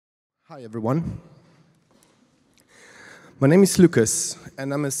Hi everyone. My name is Lucas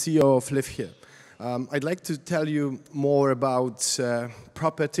and I'm a CEO of Livehe. I'd like to tell you more about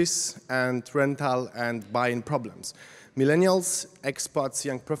properties and rental and buying problems. Millennials, expats,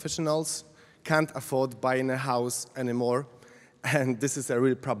 young professionals can't afford buying a house anymore, and this is a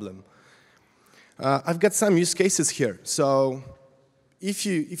real problem. I've got some use cases here. So if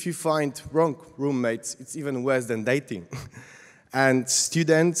you find wrong roommates, it's even worse than dating. And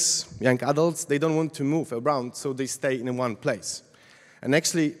students, young adults, they don't want to move around, so they stay in one place. And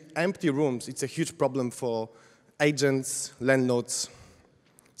actually, empty rooms, it's a huge problem for agents, landlords.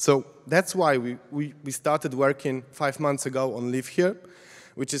 So that's why we started working 5 months ago on Livehe,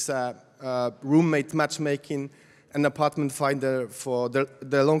 which is a roommate matchmaking and apartment finder for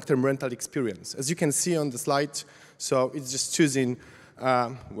the long-term rental experience. As you can see on the slide, so it's just choosing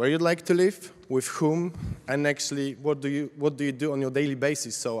where you'd like to live, with whom, and actually what do you do on your daily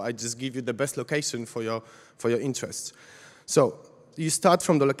basis. So I just give you the best location for your interests. So you start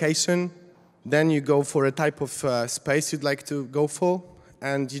from the location, then you go for a type of space you'd like to go for,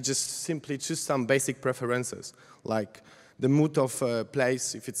 and you just simply choose some basic preferences, like the mood of a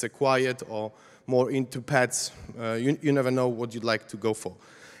place, if it's a quiet or more into pets, you never know what you'd like to go for.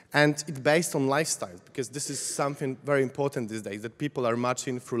 And it's based on lifestyle, because this is something very important these days, that people are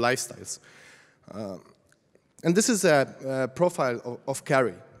matching through lifestyles. And this is a profile of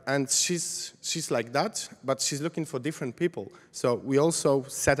Carrie, and she's like that, but she's looking for different people. So we also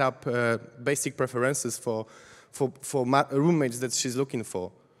set up basic preferences for roommates that she's looking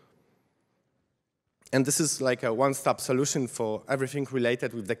for. And this is like a one-stop solution for everything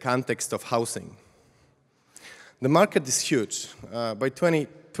related with the context of housing. The market is huge. By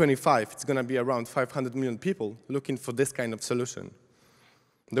 2025, it's going to be around 500 million people looking for this kind of solution.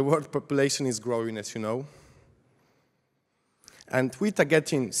 The world population is growing, as you know. And we're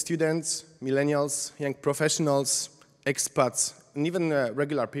targeting students, millennials, young professionals, expats, and even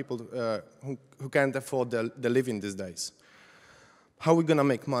regular people who can't afford the living these days. How are we going to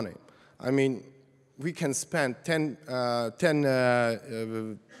make money? I mean, we can spend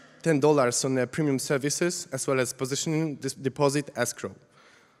 $10 on premium services, as well as positioning, deposit, escrow.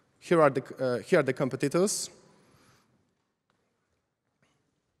 Here are the competitors.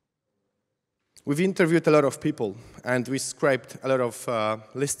 We've interviewed a lot of people, and we scraped a lot of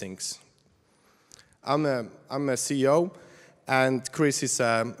listings. I'm a CEO, and Chris is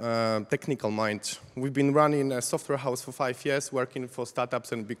a technical mind. We've been running a software house for 5 years, working for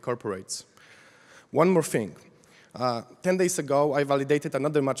startups and big corporates. One more thing. 10 days ago, I validated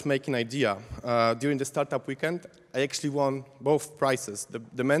another matchmaking idea. During the startup weekend, I actually won both prizes,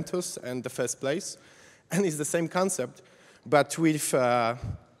 the Mentos and the first place. And it's the same concept, but with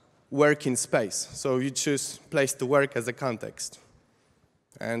working space. So you choose place to work as a context.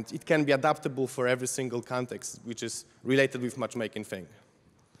 And it can be adaptable for every single context, which is related with matchmaking thing.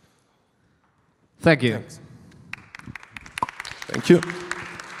 Thank you. Thanks. Thank you.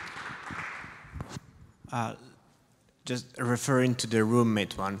 Just referring to the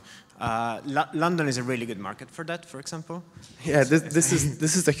roommate one, London is a really good market for that, for example? Yeah, this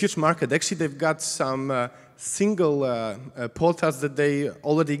is a huge market. Actually, they've got some single portals that they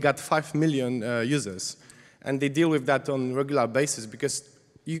already got 5 million users. And they deal with that on a regular basis, because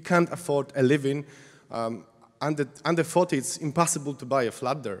you can't afford a living. Under 40, it's impossible to buy a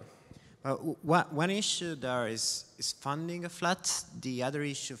flat there. One issue there is funding a flat. The other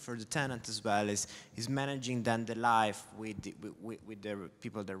issue for the tenant as well is managing then the life with the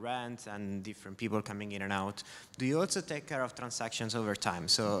people that rent and different people coming in and out. Do you also take care of transactions over time?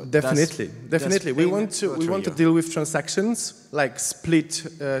 So definitely. We want to deal with transactions like split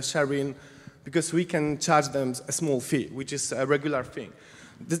sharing, because we can charge them a small fee, which is a regular thing.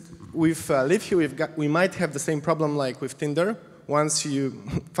 With Livehe, we might have the same problem like with Tinder. Once you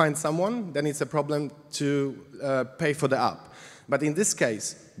find someone, then it's a problem to pay for the app. But in this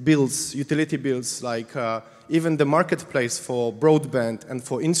case, bills, utility bills, like even the marketplace for broadband and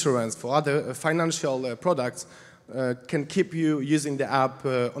for insurance, for other financial products, can keep you using the app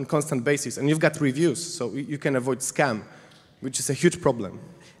on constant basis. And you've got reviews, so you can avoid scam, which is a huge problem.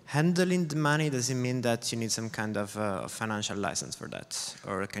 Handling the money, does it mean that you need some kind of financial license for that,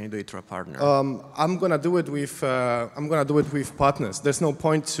 or can you do it through a partner? I'm gonna do it with partners. There's no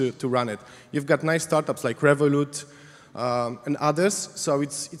point to run it. You've got nice startups like Revolut and others, so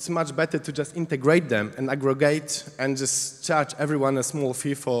it's much better to just integrate them and aggregate and just charge everyone a small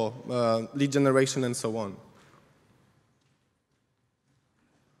fee for lead generation and so on.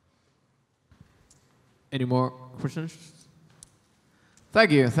 Any more questions?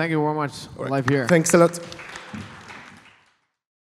 Thank you very much. Right. Livehe. Thanks a lot.